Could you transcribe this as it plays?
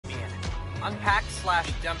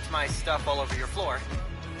unpacked/dumped my stuff all over your floor.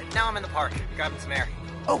 Now I'm in the park, grabbing some air.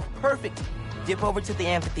 Oh, perfect. Dip over to the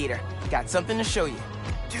amphitheater. Got something to show you.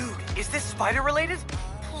 Dude, is this spider-related?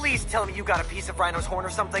 Please tell me you got a piece of Rhino's horn or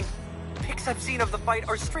something. Pics I've seen of the fight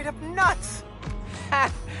are straight up nuts.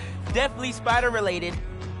 Ha! Definitely spider-related.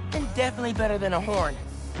 And definitely better than a horn.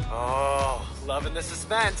 Oh, loving the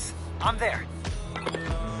suspense. I'm there.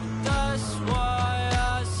 That's why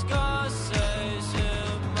I Scarface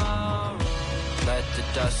in my room. Let the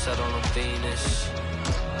dust settle on Venus.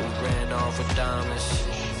 We ran off with diamonds.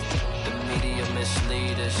 The media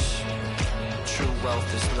mislead us. True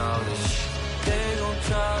wealth is knowledge. They gon'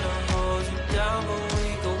 try to hold you down, but we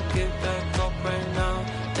gon' get back up right now.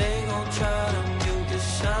 They gon' try to mute the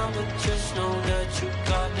sound, but just know that you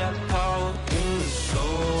got that power in the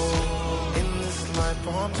soul. In this life,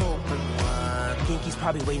 arms open wide. I think he's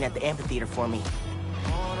probably waiting at the amphitheater for me.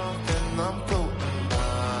 Caught up and I'm floating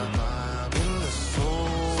by. In the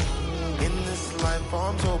soul. In this life,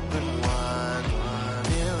 arms open wide.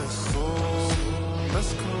 In the soul.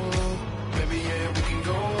 Let's go. Baby, yeah, we can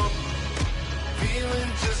go up.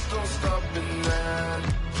 Feeling just don't stop in that.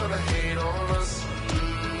 Try to hate on us.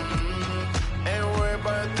 Ain't worried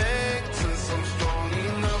about a thing since I'm strong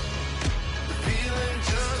enough. The feeling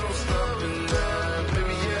just don't stop in that.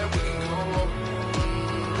 Baby, yeah, we can go up.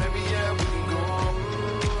 Baby, yeah, we can go up.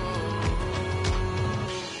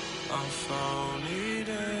 I found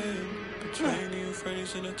Eden between you,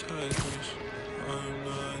 Freddy's and the Tigers. I'm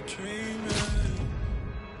not dreaming.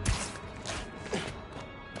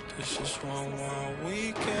 This is one wild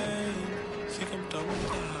weekend. Think I'm done with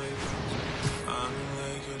the hype. I'm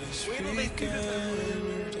like it this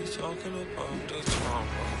weekend. They talking about the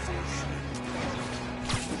trauma.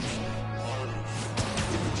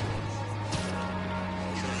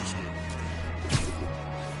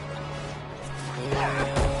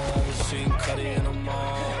 Yeah, I've seen Cuddy in the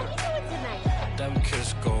mall. Them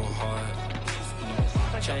kids go hard.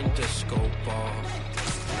 Chain disco ball.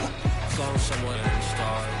 Flown somewhere in the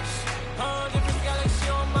stars. Different galaxy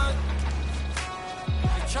on my.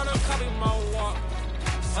 They tryna copy my walk.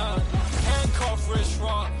 Handcuff wrist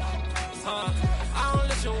rock. I don't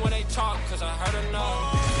listen when they talk, cause I heard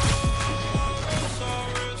enough.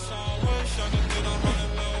 I wish I could get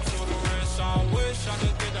 100 mil for the rest. I wish I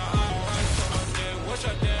could get the IRS on my dick. Wish I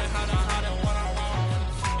did how to hide it what I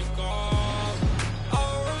want. It go.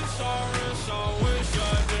 I wish I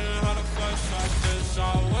didn't have to flex like this. I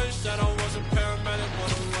wish that I was a paramedic when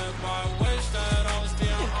I went by. I wish that I was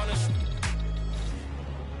being honest.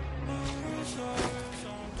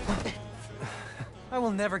 I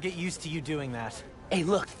will never get used to you doing that. Hey,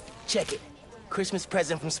 look. Check it. Christmas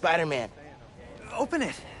present from Spider-Man. Open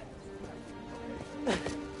it.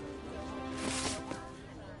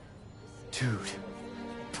 Dude,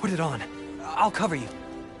 put it on. I'll cover you.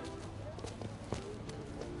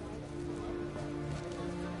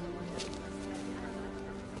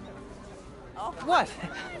 What?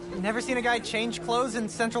 Never seen a guy change clothes in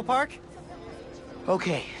Central Park?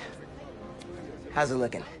 Okay. How's it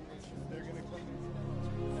looking?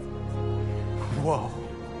 Whoa.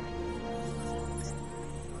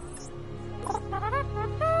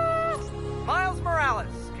 Miles Morales,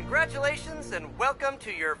 congratulations and welcome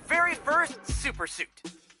to your very first super suit.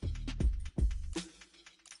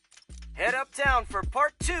 Head uptown for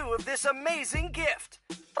part 2 of this amazing gift.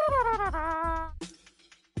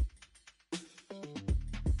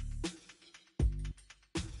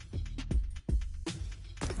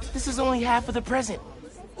 This is only half of the present.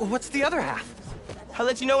 What's the other half? I'll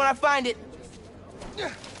let you know when I find it.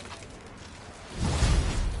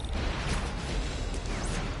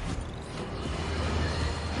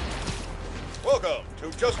 Welcome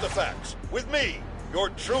to Just the Facts, with me, your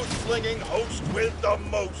truth-slinging host with the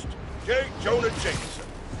most, J. Jonah Jameson.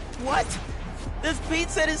 What? Does Pete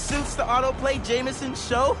said it suits the autoplay Jameson's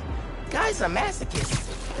show? Guy's a masochist.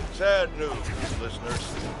 Sad news,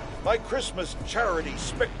 listeners. My Christmas charity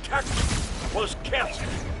spectacular was canceled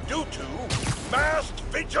due to masked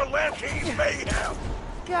vigilante mayhem.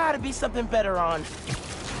 Gotta be something better on.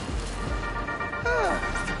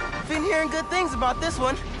 Been hearing good things about this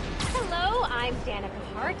one. Hello, I'm Danica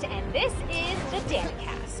Hart, and this is the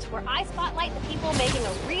Danicast, where I spotlight the people making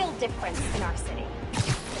a real difference in our city.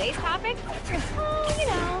 Today's topic?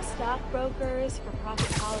 Stockbrokers,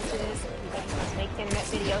 for-profit colleges, people who must make internet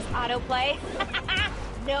videos autoplay.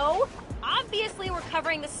 No, obviously we're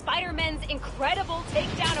covering the Spider-Man's incredible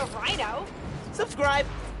takedown of Rhino. Subscribe.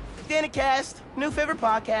 Danicast, new favorite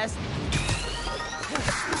podcast.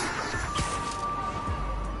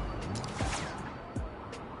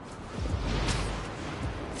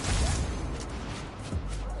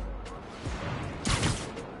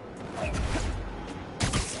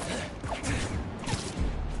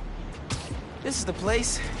 This is the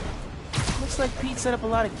place. Looks like Pete set up a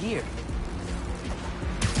lot of gear.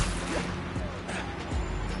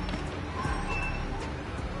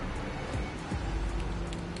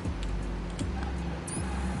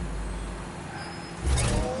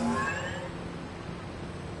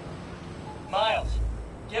 Miles,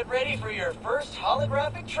 get ready for your first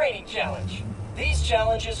holographic training challenge. These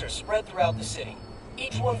challenges are spread throughout the city.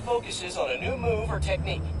 Each one focuses on a new move or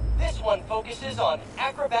technique. This one focuses on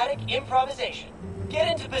acrobatic improvisation. Get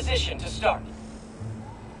into position to start.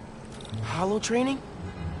 Holo training?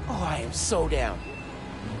 Oh, I am so down.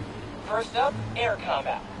 First up, air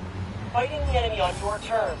combat. Fighting the enemy on your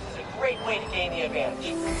terms is a great way to gain the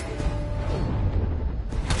advantage.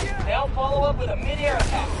 Now follow up with a mid-air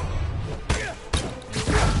attack.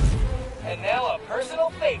 And now a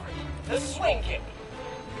personal favorite, the swing kick.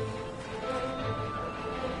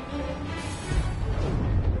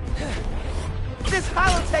 This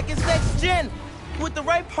holotech is next gen. With the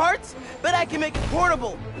right parts, bet I can make it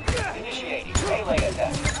portable. Initiating melee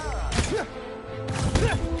attack.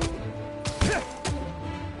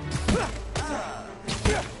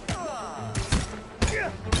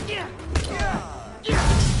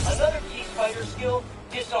 Another key spider skill,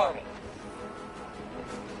 disarming.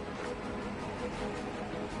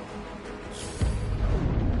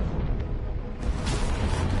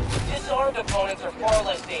 Disarmed opponents are far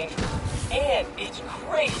less dangerous. And it's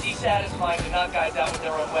crazy satisfying to knock guys out with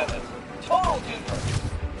their own weapons. Total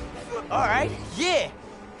twofer. Alright, yeah.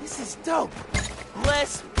 This is dope.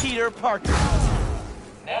 Less Peter Parker.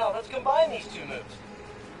 Now let's combine these two moves.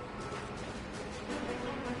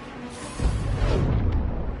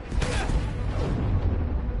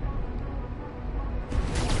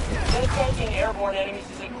 Attacking airborne enemies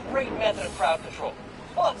is a great method of crowd control.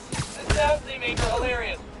 Plus, the sounds they make are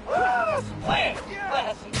hilarious. Ah, splash!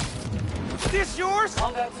 Classic. This yours?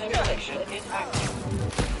 Combat simulation is active.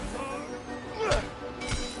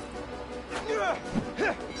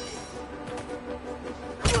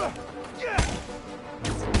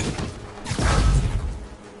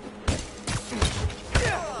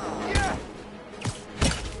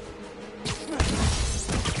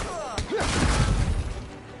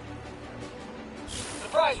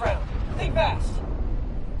 Surprise round. Think fast.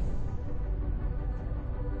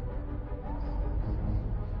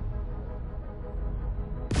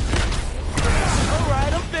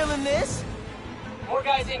 This? More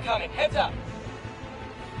guys incoming. Heads up.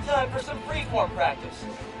 Time for some freeform practice.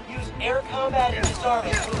 Use air combat and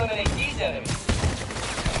disarming to eliminate these enemies.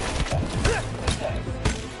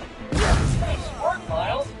 Nice work,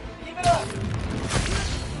 Miles. Keep it up.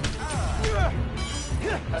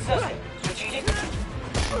 Assessing. Strategic.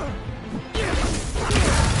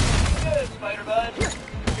 Good, Spider Bud.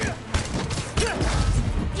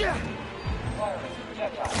 Firing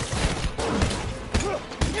projectile.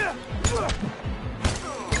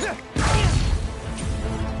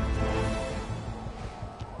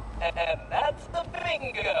 And that's the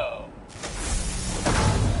bingo!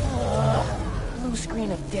 Blue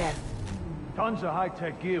screen of death. Tons of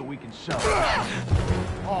high-tech gear we can sell.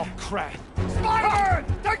 Oh, crap. Spider-Man!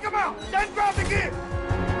 Take him out! Then grab the gear!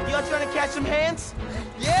 Y'all trying to catch some hands?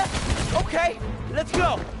 Yeah? Okay, let's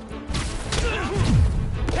go.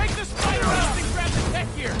 Take the spider out and grab the tech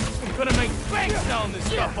gear. I'm gonna make bank selling this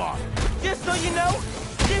stuff off. Just so you know,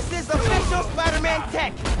 this is official Spider-Man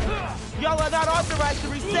tech. Y'all are not authorized to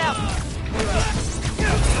resell.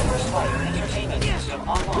 Super Spider Entertainment System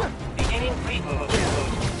online. Beginning pre-move.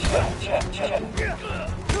 Check.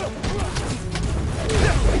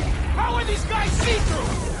 How are these guys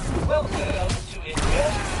see-through? Welcome to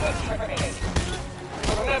Advanced Training.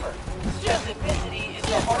 Remember, specificity is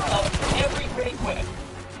the heart of every great equipment.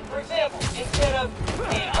 For example, instead of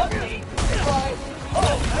an ugly, try,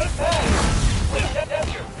 oh, nice bag. Wait,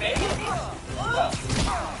 that's your face?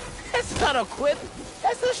 That's not a quip.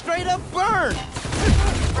 That's a straight-up burn.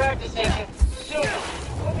 Practicing soon.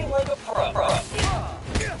 Moving like a pro.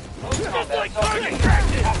 Just like target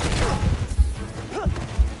practice!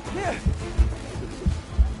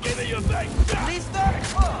 Give me your thing! Lisa?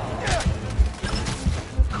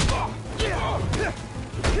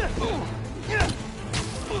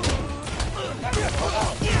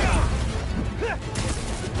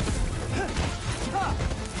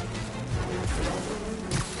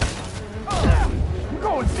 You're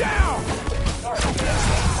going down!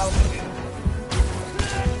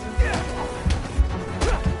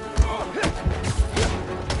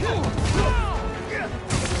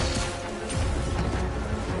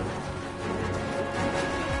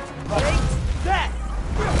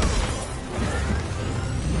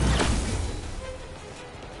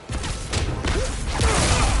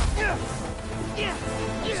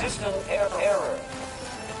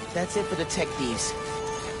 That's it for the tech thieves.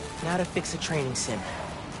 Now to fix a training sim.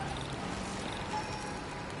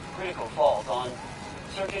 Critical fault on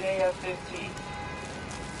circuit AF-15.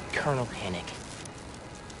 Kernel panic.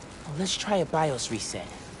 Well, let's try a BIOS reset.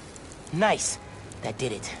 Nice. That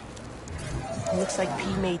did it. Looks like P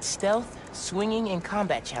made stealth, swinging, and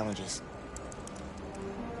combat challenges.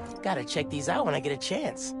 Gotta check these out when I get a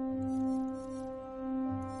chance.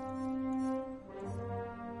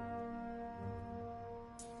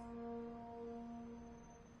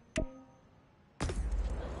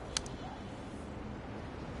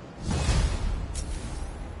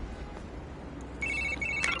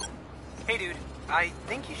 Hey dude, I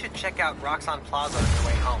think you should check out Roxxon Plaza on your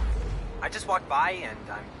way home. I just walked by and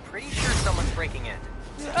I'm pretty sure someone's breaking in.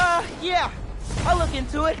 Yeah. I'll look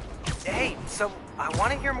into it. Hey, so I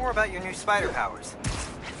want to hear more about your new spider powers.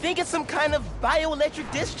 I think it's some kind of bioelectric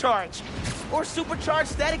discharge. Or supercharged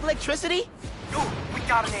static electricity. Ooh, we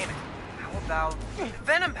gotta name it. How about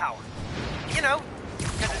venom power? You know,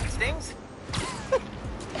 because it stings.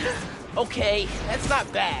 Okay, that's not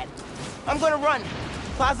bad. I'm gonna run.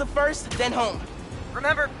 Plaza first, then home.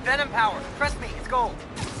 Remember, venom power. Trust me, it's gold.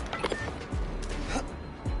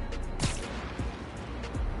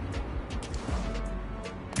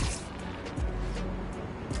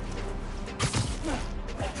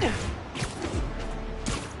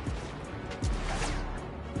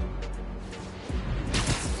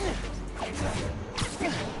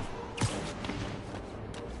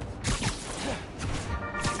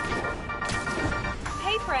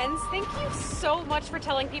 Thank you so much for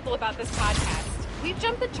telling people about this podcast. We've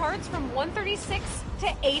jumped the charts from 136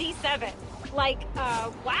 to 87. Like,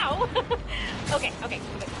 wow. Okay.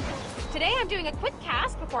 Today I'm doing a quick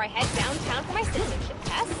cast before I head downtown for my citizenship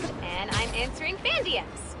test, and I'm answering fan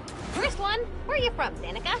DMs. First one, where are you from,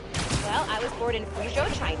 Danica? Well, I was born in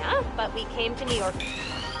Fuzhou, China, but we came to New York.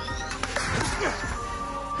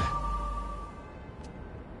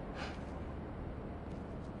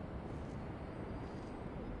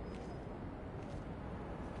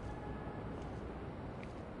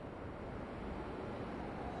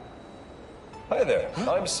 Hi there,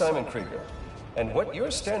 I'm Simon Krieger, and what you're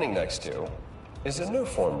standing next to is a new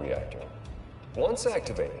form reactor. Once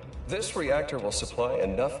activated, this reactor will supply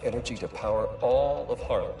enough energy to power all of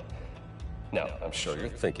Harlem. Now, I'm sure you're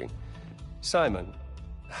thinking, Simon,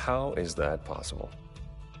 how is that possible?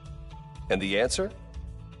 And the answer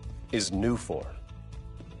is Nuform.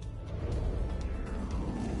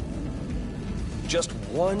 Just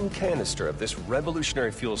one canister of this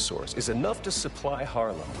revolutionary fuel source is enough to supply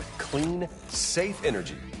Harlem with clean, safe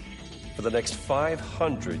energy for the next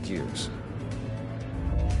 500 years.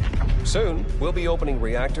 Soon, we'll be opening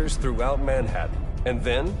reactors throughout Manhattan, and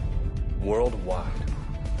then worldwide.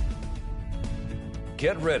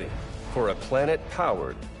 Get ready for a planet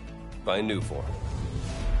powered by Nuform.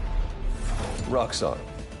 Roxxon,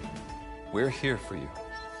 we're here for you.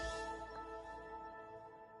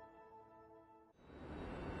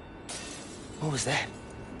 What was that?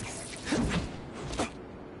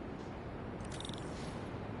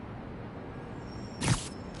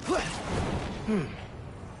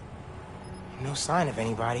 No sign of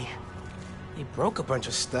anybody. They broke a bunch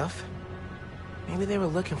of stuff. Maybe they were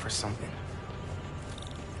looking for something.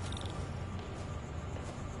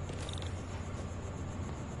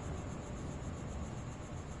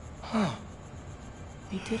 Huh.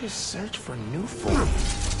 They did a search for Nuform.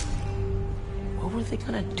 What were they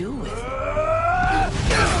gonna do with it?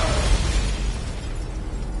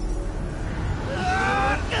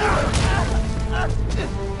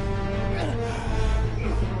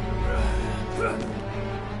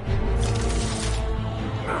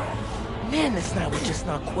 Man, this night would just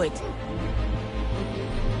not quit.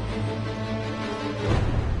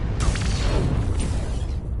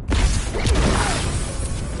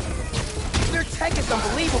 Their tech is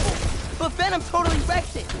unbelievable, but Venom totally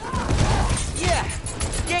wrecked it. Yeah,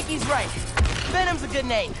 Yankee's right. Venom's a good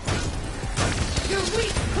name. You're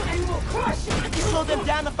weak, and we'll crush you. I can slow them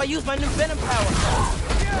down if I use my new Venom power.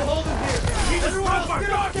 Hold them here. Everyone, get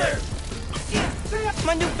up there.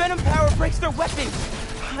 My new Venom power breaks their weapons.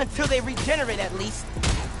 Until they regenerate, at least.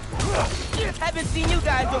 Haven't seen you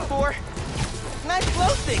guys before. Nice glow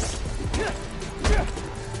sticks.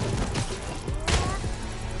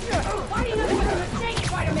 Why do you not want to change,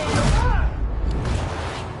 Spider-Man?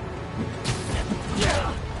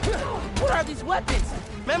 What are these weapons?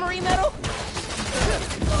 Memory metal?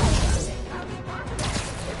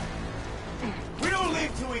 We don't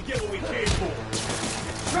leave till we get what we came for.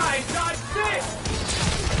 Try and dodge this!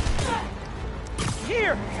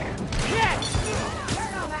 Here! Yes!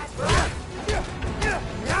 Get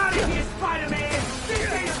out of here, Spider-Man!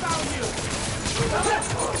 This ain't about You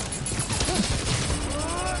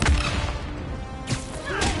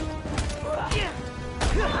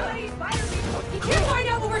find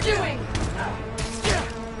out what we're doing!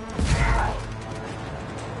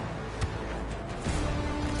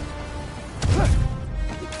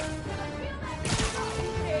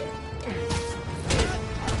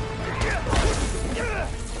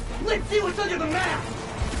 Let's see what's under the map!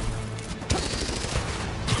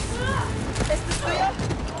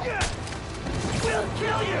 We'll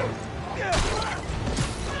kill you!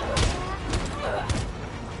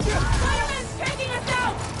 Spiderman's taking us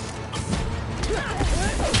out!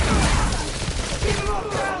 Keep him off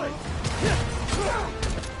rally!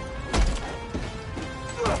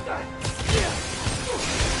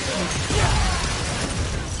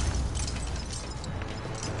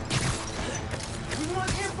 We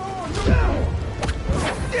want info on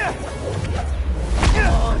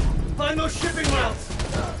find those shipping routes!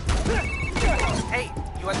 Hey,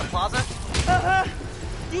 you at the plaza? Uh-huh.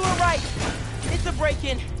 You were right. It's a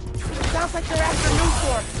break-in. Sounds like they're after new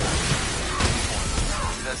form.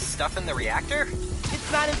 The stuff in the reactor?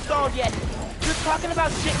 It's not installed yet. You're talking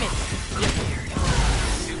about shipments. Weird.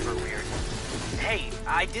 Super weird. Hey,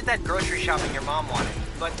 I did that grocery shopping your mom wanted,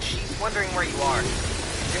 but she's wondering where you are.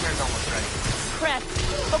 Dinner's almost ready. Crap.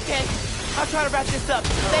 Okay. I'll try to wrap this up.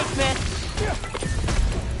 Thanks, man.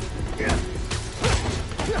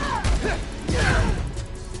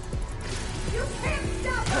 You can't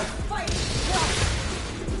stop us fighting!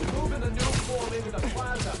 Moving the new form into the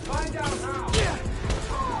plaza. Find out how!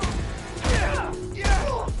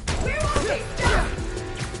 We won't be stopped!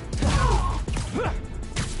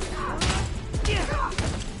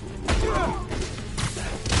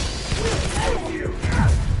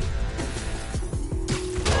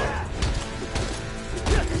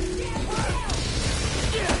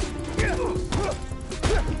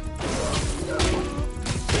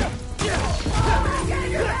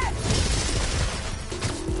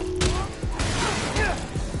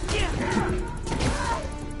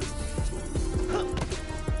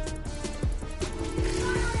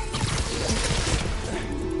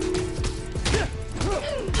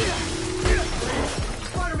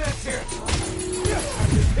 Spider-Man's here!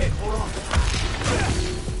 Hey, hold on.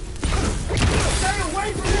 Stay away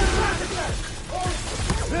from this rocket!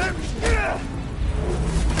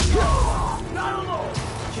 Not alone!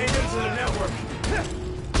 Came into the network.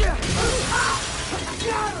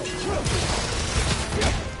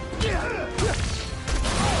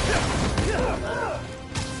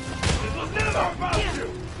 This was never about you!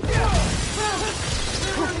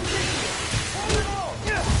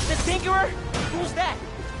 The Tinkerer? Who's that?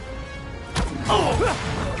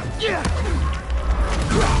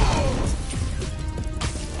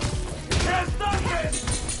 Can't stop this!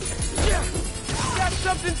 Got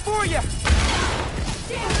something for you.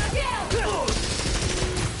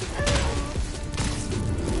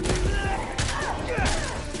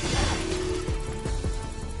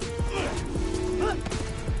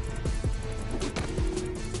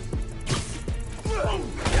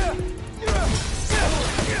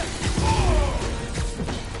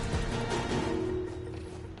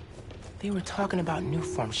 They were talking about new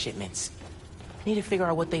form shipments. Need to figure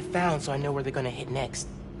out what they found so I know where they're gonna hit next.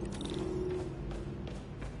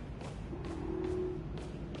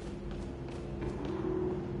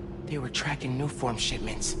 They were tracking new form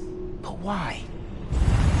shipments. But why?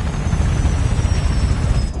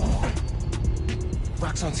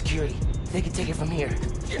 Rock's on security. They can take it from here.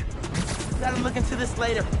 Gotta look into this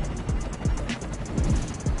later.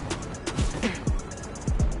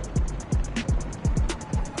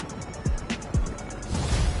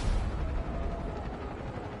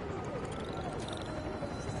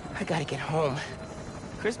 I gotta get home.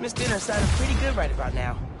 Christmas dinner sounded pretty good right about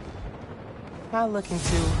now. I'll look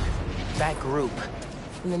into that group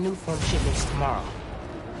and the new form shipments tomorrow.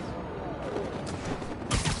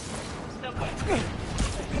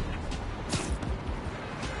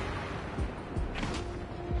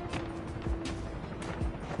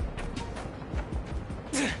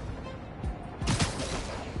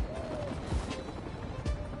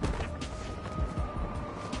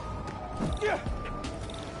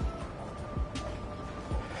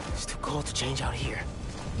 It's too cold to change out here.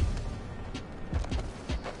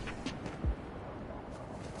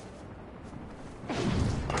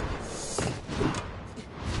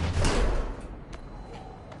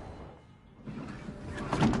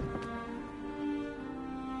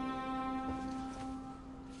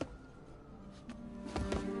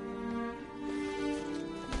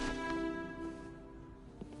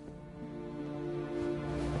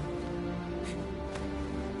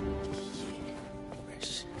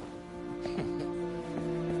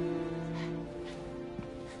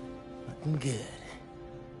 Good.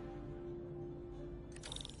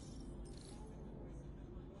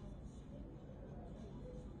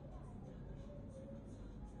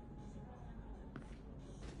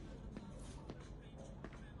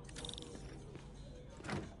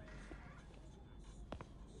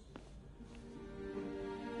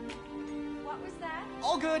 What was that?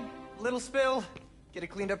 All good. Little spill. Get it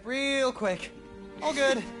cleaned up real quick. All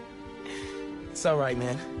good. It's all right,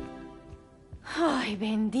 man. Ay,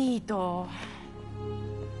 bendito.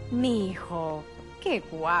 Mi hijo. Qué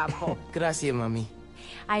guapo. Gracias, mami.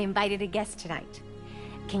 I invited a guest tonight.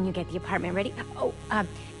 Can you get the apartment ready? Oh,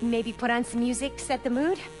 maybe put on some music to set the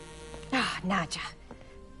mood? Ah, Naja.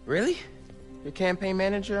 Really? Your campaign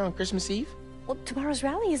manager on Christmas Eve? Well, tomorrow's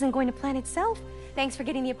rally isn't going to plan itself. Thanks for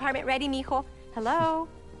getting the apartment ready, mijo. Hello?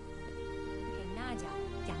 Okay, Naja,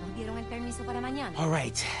 ya nos dieron el permiso para mañana. All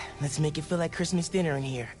right, let's make it feel like Christmas dinner in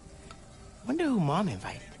here. Wonder who Mom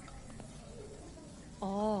invited.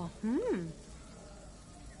 Oh,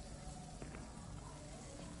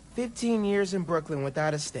 15 years in Brooklyn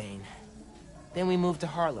without a stain. Then we moved to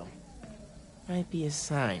Harlem. Might be a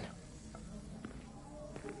sign.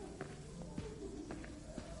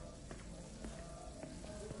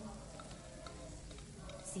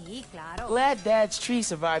 Sí, claro. Glad Dad's tree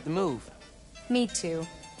survived the move. Me too.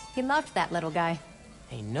 He loved that little guy.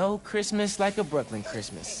 Ain't no Christmas like a Brooklyn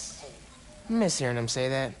Christmas. Miss hearing him say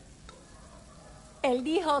that. ¿Él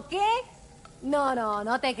dijo qué? No,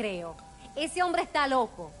 no te creo. Ese hombre está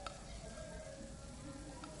loco.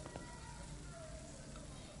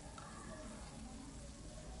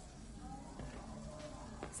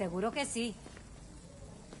 Seguro que sí.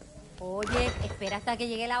 Oye, espera hasta que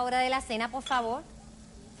llegue la hora de la cena, por favor.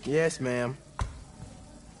 Yes, ma'am.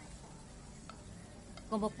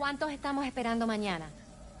 ¿Cómo cuántos estamos esperando mañana?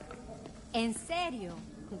 ¿En serio?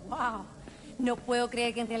 Wow. No puedo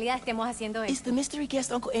creer que en realidad estemos haciendo Is esto. the mystery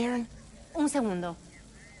guest Uncle Aaron? Un segundo.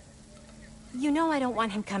 You know I don't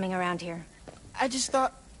want him coming around here. I just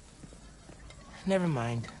thought... Never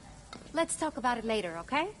mind. Let's talk about it later,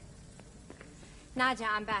 okay? Naja,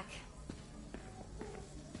 I'm back.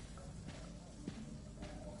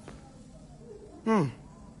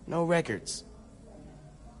 No records.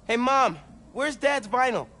 Hey, Mom! Where's Dad's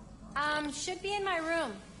vinyl? Should be in my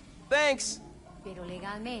room. Thanks! Pero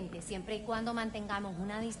legalmente, siempre y cuando mantengamos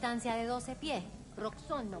una distancia de 12 pies,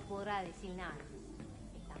 Roxanne no podrá decir nada.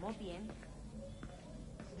 ¿Estamos bien?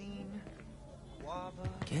 Clean. Guava.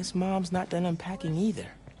 Guess Mom's not done unpacking either.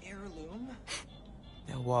 Heirloom.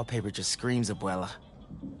 That wallpaper just screams Abuela.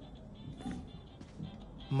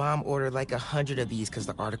 Mom ordered like 100 of these because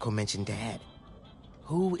the article mentioned Dad.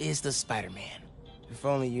 Who is the Spider-Man? If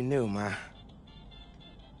only you knew, Ma.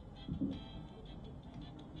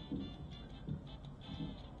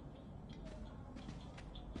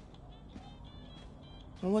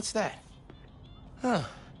 Well, what's that? Huh.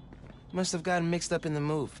 Must have gotten mixed up in the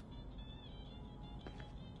move.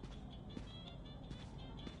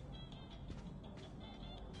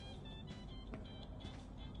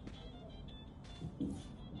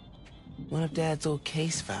 One of Dad's old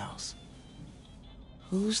case files.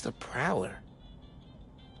 Who's the Prowler?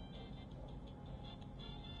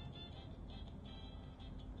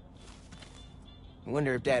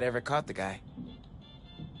 Wonder if Dad ever caught the guy.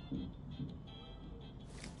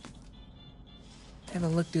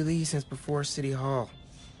 Haven't looked through these since before City Hall.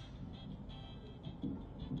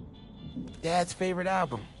 Dad's favorite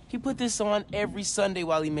album. He put this on every Sunday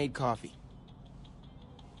while he made coffee.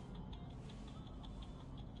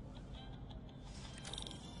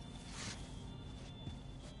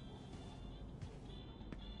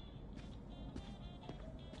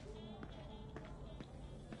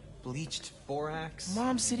 Bleached borax.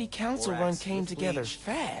 Mom's city council Borax run came with together bleach.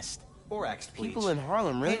 fast. Borax bleach. People in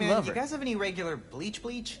Harlem really hey man, love you her. guys have any regular bleach?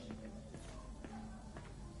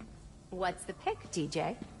 What's the pick,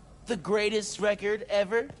 DJ? The greatest record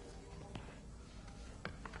ever.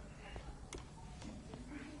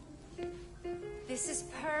 This is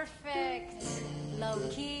perfect.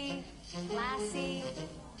 Low-key, classy.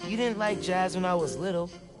 You didn't like jazz when I was little.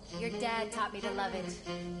 Your dad taught me to love it.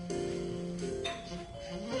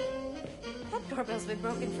 That doorbell's been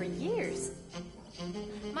broken for years.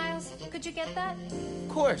 Miles, could you get that? Of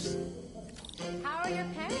course. How are your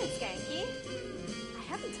parents, Genki? I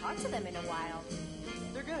haven't talked to them in a while.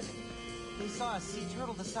 They're good. They saw a sea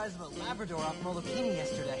turtle the size of a Labrador off Molokini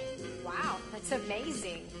yesterday. Wow, that's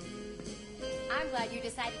amazing. I'm glad you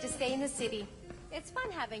decided to stay in the city. It's fun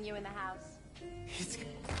having you in the house.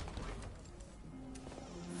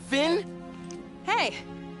 Finn? Hey,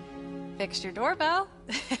 fixed your doorbell.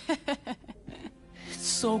 It's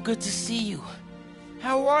so good to see you.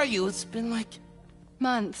 How are you? It's been like...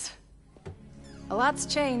 months. A lot's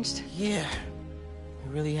changed. Yeah, it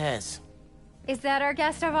really has. Is that our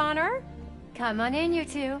guest of honor? Come on in, you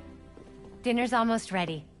two. Dinner's almost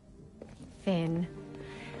ready. Finn,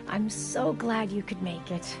 I'm so glad you could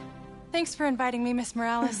make it. Thanks for inviting me, Miss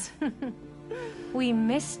Morales. We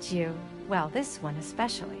missed you. Well, this one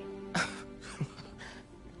especially.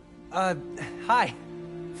 Hi.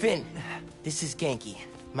 Finn, this is Genki,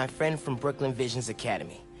 my friend from Brooklyn Visions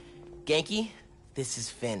Academy. Genki, this is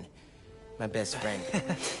Finn, my best friend.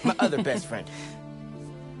 My other best friend.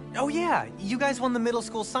 Oh yeah, you guys won the middle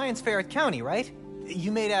school science fair at County, right?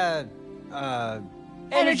 You made a...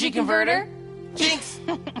 Energy converter? Jinx!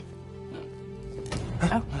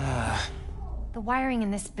 The wiring in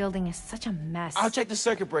this building is such a mess. I'll check the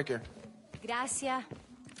circuit breaker. Gracias.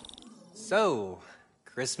 So,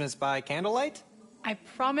 Christmas by candlelight? I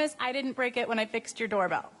promise I didn't break it when I fixed your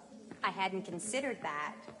doorbell. I hadn't considered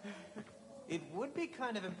that. It would be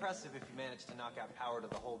kind of impressive if you managed to knock out power to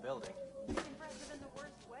the whole building. Impressive in the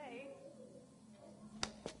worst way.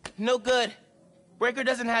 No good. Breaker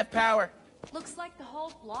doesn't have power. Looks like the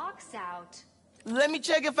whole block's out. Let me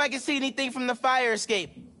check if I can see anything from the fire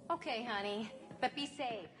escape. Okay, honey, but be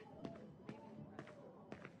safe.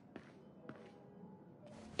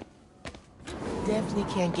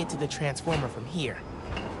 Definitely can't get to the transformer from here.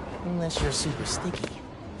 Unless you're super sticky.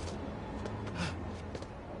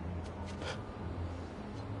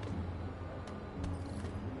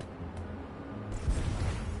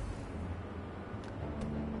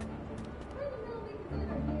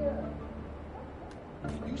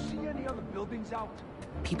 Can you see any other buildings out?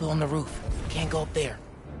 People on the roof. Can't go up there.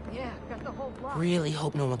 Yeah, got the whole block. Really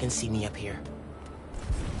hope no one can see me up here.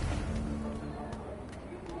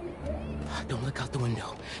 Don't look out the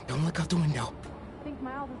window. Don't look out the window. Think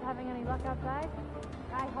Miles is having any luck outside?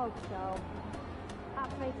 I hope so.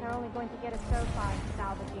 Opmates are only going to get us so far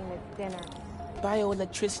salvaging this dinner.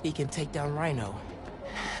 Bioelectricity can take down Rhino.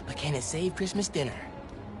 But can it save Christmas dinner?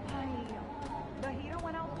 The heater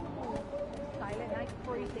went out from the pool. Silent night,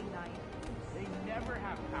 freezing night. They never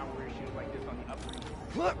have power issues like this on the Upper East.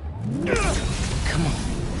 Come on.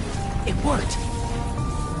 It worked.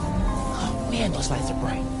 Oh man, those lights are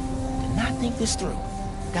bright. Did not think this through.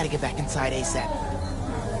 Gotta get back inside ASAP.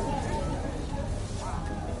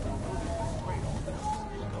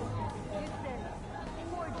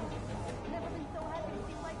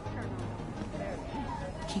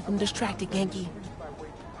 Keep him distracted, Genki.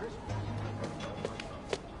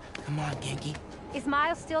 Come on, Genki. Is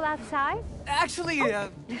Miles still outside? Actually,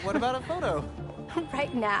 what about a photo?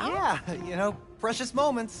 Right now? Yeah, you know, precious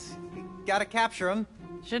moments. You gotta capture them.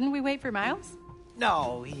 Shouldn't we wait for Miles?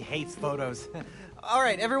 No, he hates photos. All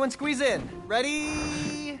right, everyone squeeze in.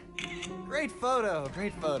 Ready? Great photo,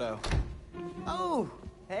 great photo. Oh,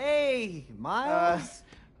 hey, Miles.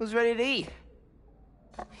 Who's ready to eat?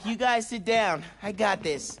 You guys sit down. I got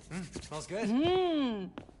this. Smells good.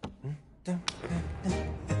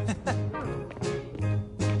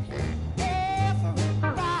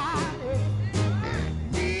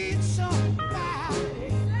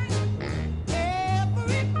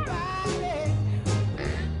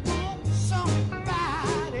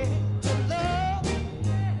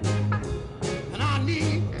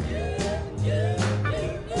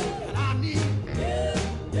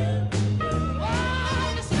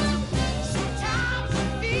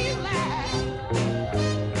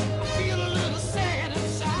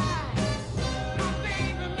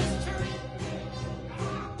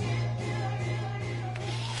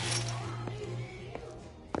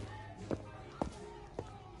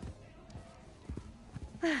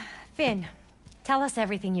 Finn, tell us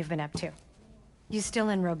everything you've been up to. You still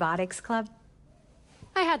in robotics club?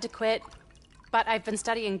 I had to quit, but I've been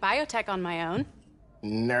studying biotech on my own.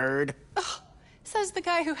 Nerd. Ugh, says the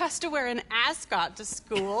guy who has to wear an ascot to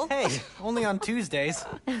school. Hey, only on Tuesdays.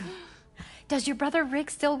 Does your brother Rick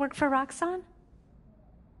still work for Roxxon?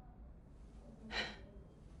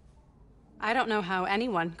 I don't know how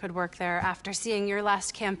anyone could work there after seeing your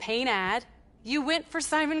last campaign ad. You went for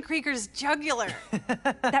Simon Krieger's jugular.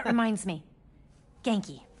 That reminds me.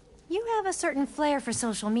 Genki, you have a certain flair for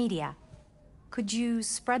social media. Could you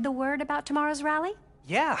spread the word about tomorrow's rally?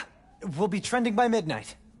 Yeah, we'll be trending by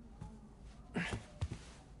midnight.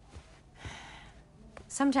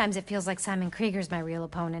 Sometimes it feels like Simon Krieger's my real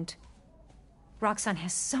opponent. Roxxon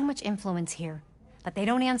has so much influence here, but they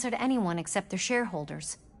don't answer to anyone except their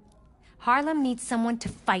shareholders. Harlem needs someone to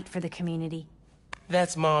fight for the community.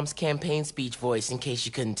 That's Mom's campaign speech voice, in case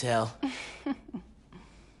you couldn't tell.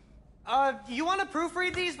 You want to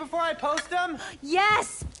proofread these before I post them?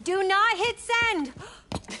 Yes! Do not hit send!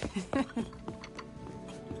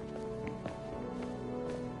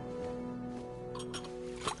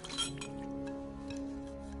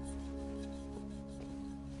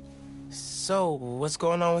 So, what's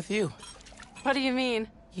going on with you? What do you mean?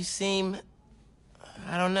 You seem...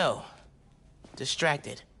 I don't know.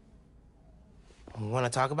 Distracted. Want to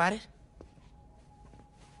talk about it?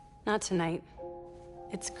 Not tonight.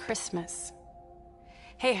 It's Christmas.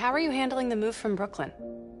 Hey, how are you handling the move from Brooklyn?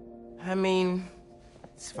 I mean,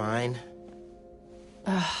 it's fine.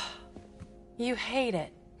 Ugh. You hate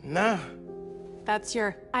it. Nah. That's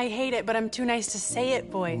your I hate it, but I'm too nice to say it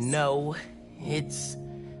voice. No, it's...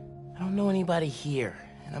 I don't know anybody here,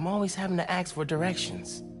 and I'm always having to ask for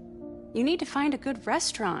directions. You need to find a good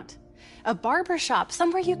restaurant. A barber shop,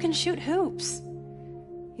 somewhere you can shoot hoops.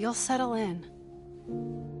 You'll settle in.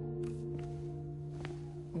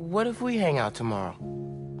 What if we hang out tomorrow?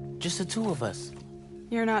 Just the two of us.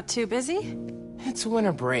 You're not too busy? It's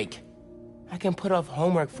winter break. I can put off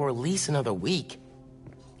homework for at least another week.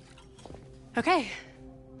 Okay.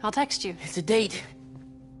 I'll text you. It's a date.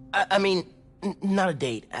 I mean, not a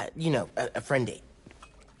date. You know, a friend date.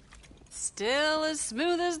 Still as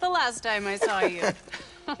smooth as the last time I saw you.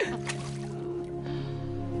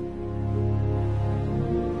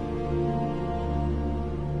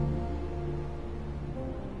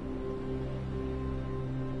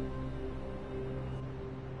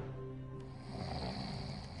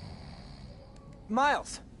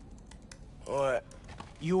 Miles! What?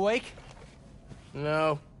 You awake?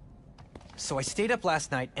 No. So I stayed up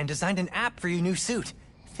last night and designed an app for your new suit.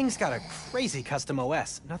 Thing's got a crazy custom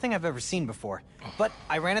OS, nothing I've ever seen before. But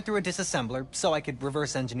I ran it through a disassembler so I could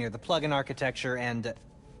reverse engineer the plugin architecture and...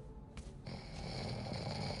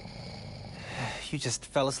 You just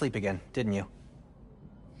fell asleep again, didn't you?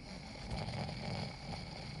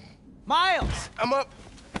 Miles! I'm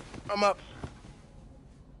up.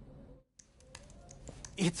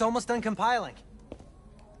 It's almost done compiling.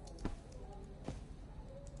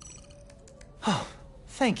 Oh,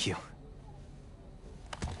 thank you.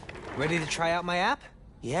 Ready to try out my app?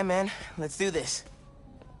 Yeah, man. Let's do this.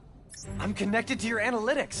 I'm connected to your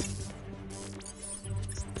analytics.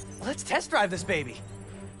 Let's test drive this baby.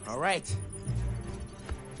 All right.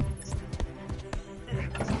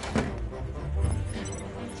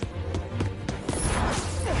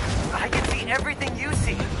 I can see everything you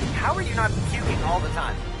see. How are you not puking all the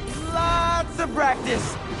time? Lots of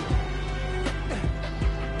practice.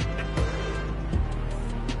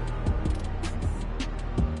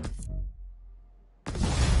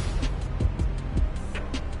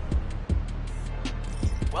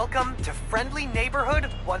 Welcome to Friendly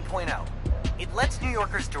Neighborhood 1.0. It lets New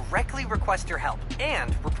Yorkers directly request your help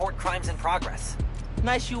and report crimes in progress.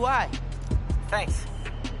 Nice UI. Thanks.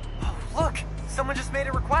 Oh, look! Someone just made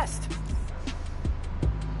a request.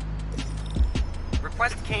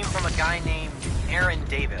 Request came from a guy named Aaron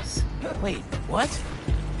Davis. Wait, what?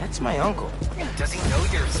 That's my uncle. Does he know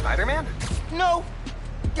you're Spider-Man? No.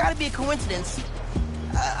 Gotta be a coincidence.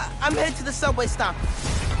 I'm headed to the subway stop.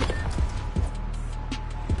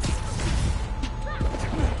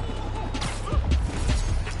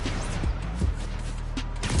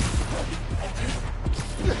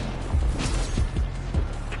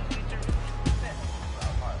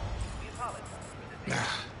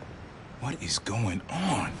 What is going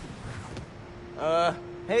on?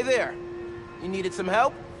 Hey there. You needed some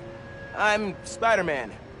help? I'm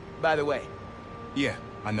Spiderman, by the way. Yeah,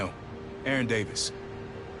 I know. Aaron Davis.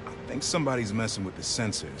 I think somebody's messing with the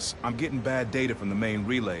sensors. I'm getting bad data from the main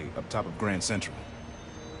relay up top of Grand Central.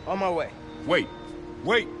 On my way. Wait!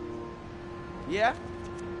 Yeah?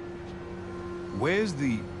 Where's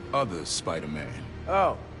the other Spider-Man?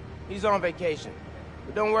 Oh, he's on vacation.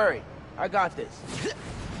 But don't worry, I got this.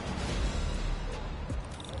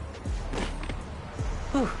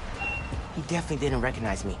 Whew. He definitely didn't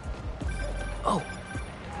recognize me. Oh,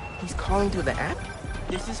 he's calling through the app?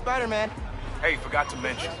 This is Spider-Man. Hey, forgot to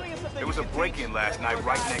mention, there was a break-in last night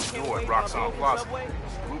right next door at Roxanne Plaza.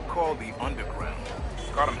 A group called the Underground.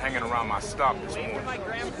 Caught him hanging around my stop this morning.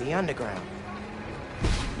 The Underground.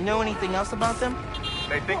 You know anything else about them?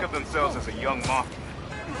 They think of themselves as a young mafia.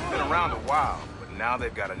 Been around a while, but now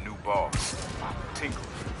they've got a new boss. Tinkerer.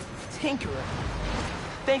 Tinkerer?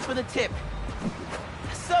 Thanks for the tip.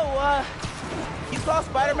 So, you call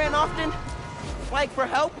Spider-Man often? Like, for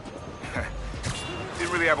help?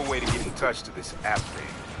 Didn't really have a way to get in touch to this app thing.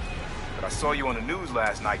 But I saw you on the news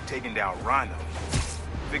last night taking down Rhino.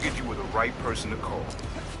 Figured you were the right person to call.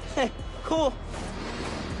 Cool.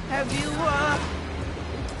 Have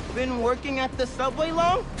you, been working at the subway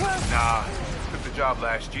long? Nah, took the job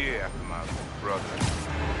last year after my brother.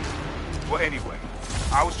 Well, anyway,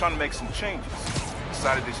 I was trying to make some changes.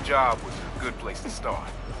 Decided this job was a good place to start.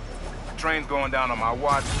 The train's going down on my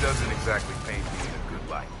watch doesn't exactly paint me in a good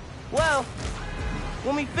light. Well,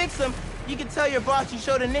 when we fix them, You can tell your boss you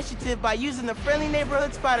showed initiative by using the Friendly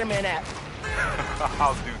Neighborhood Spider-Man app.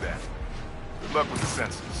 I'll do that. Good luck with the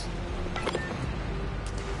sensors.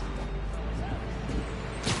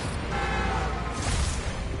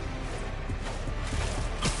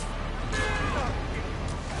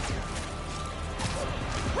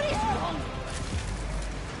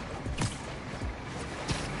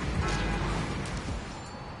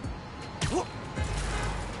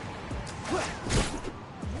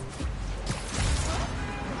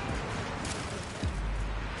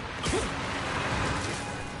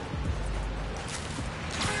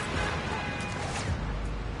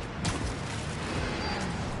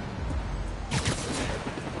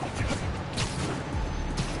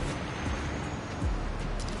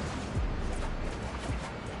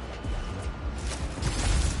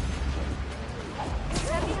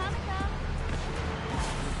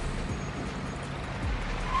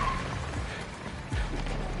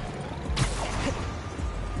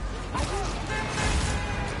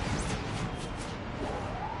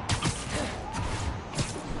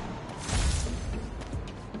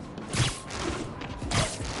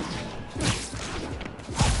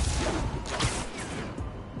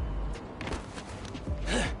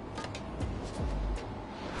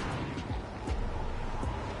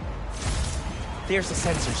 There's the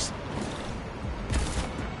sensors.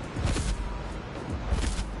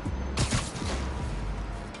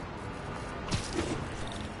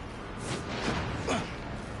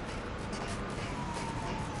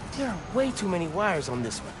 There are way too many wires on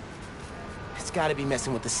this one. It's gotta be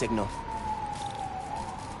messing with the signal.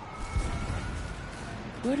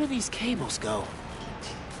 Where do these cables go?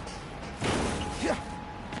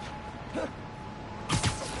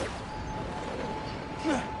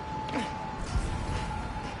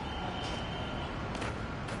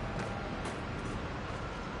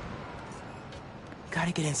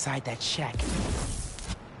 Gotta get inside that shack.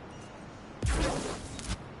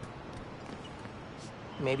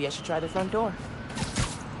 Maybe I should try the front door.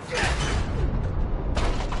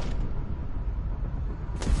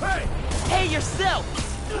 Hey! Hey, yourself!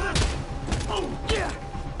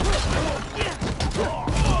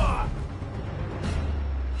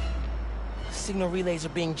 Signal relays are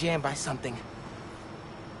being jammed by something.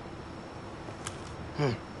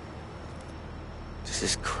 This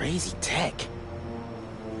is crazy tech.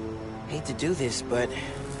 Hate to do this, but...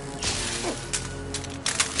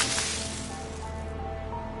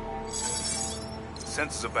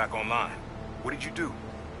 Sensors are back online. What did you do?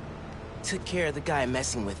 Took care of the guy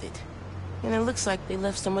messing with it. And it looks like they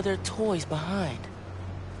left some of their toys behind.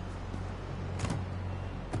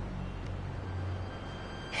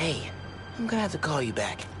 Hey, I'm gonna have to call you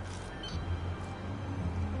back.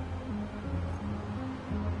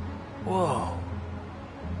 Whoa.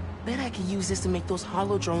 Bet I can use this to make those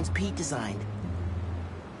hollow drones Pete designed.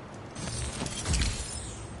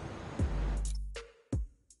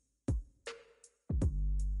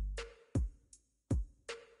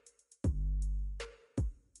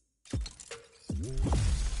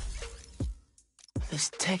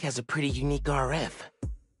 This tech has a pretty unique RF.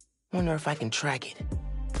 Wonder if I can track it.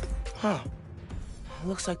 Huh.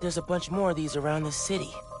 Looks like there's a bunch more of these around the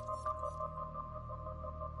city.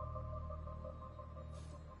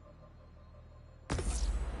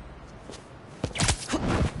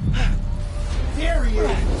 There he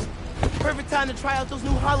is! Perfect time to try out those new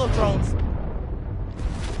hollow drones.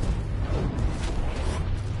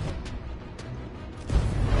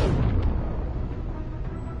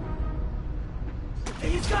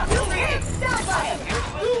 He's got him! Stop by him!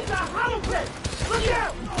 Use the hollow pit! Look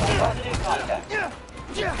out! Positive contact.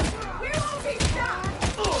 We won't be stopped!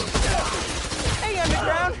 Hey,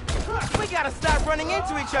 Underground! We gotta stop running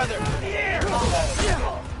into each other!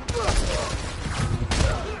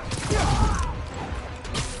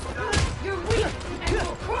 You're weak, and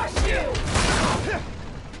we'll crush you!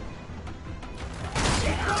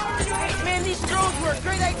 Man, these drones were a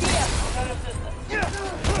great idea!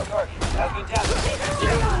 Target has been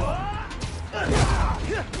down.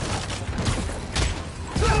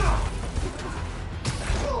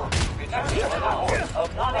 Returning an hour of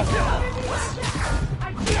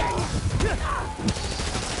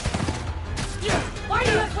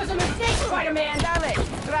Fighting us was a mistake, Spider-Man! Dale!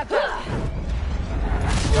 Trata!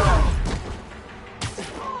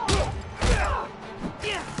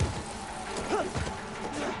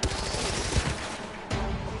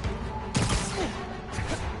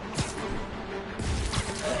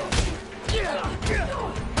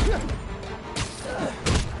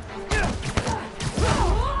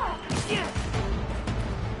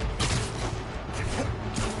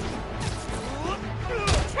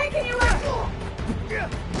 Taking you out!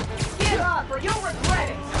 Get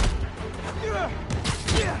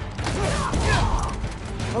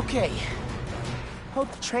Hope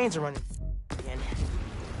the trains are running again.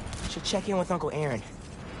 Should check in with Uncle Aaron.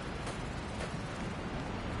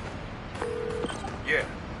 Yeah.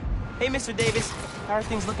 Hey, Mr. Davis. How are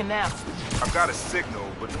things looking now? I've got a signal,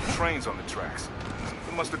 but no trains on the tracks.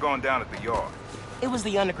 It must have gone down at the yard. It was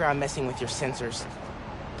the underground messing with your sensors.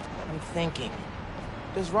 I'm thinking,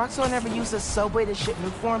 does Roxxon ever use the subway to ship new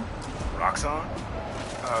form? Roxxon?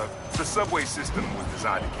 The subway system was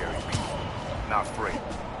designed to carry people, not freight.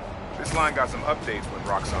 This line got some updates when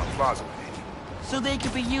Roxxon Plaza went in. So they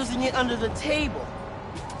could be using it under the table.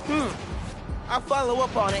 I'll follow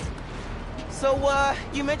up on it. So,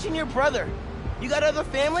 you mentioned your brother. You got other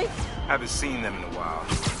family? Haven't seen them in a while.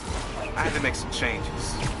 I had to make some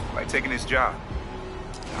changes, like taking his job.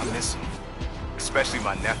 I miss him, especially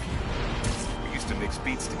my nephew. We used to mix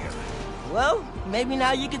beats together. Well, maybe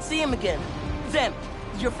now you can see him again. Them,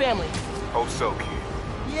 your family. Hope so, kid.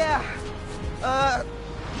 Yeah.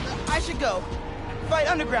 I should go. Fight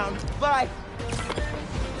underground. Bye.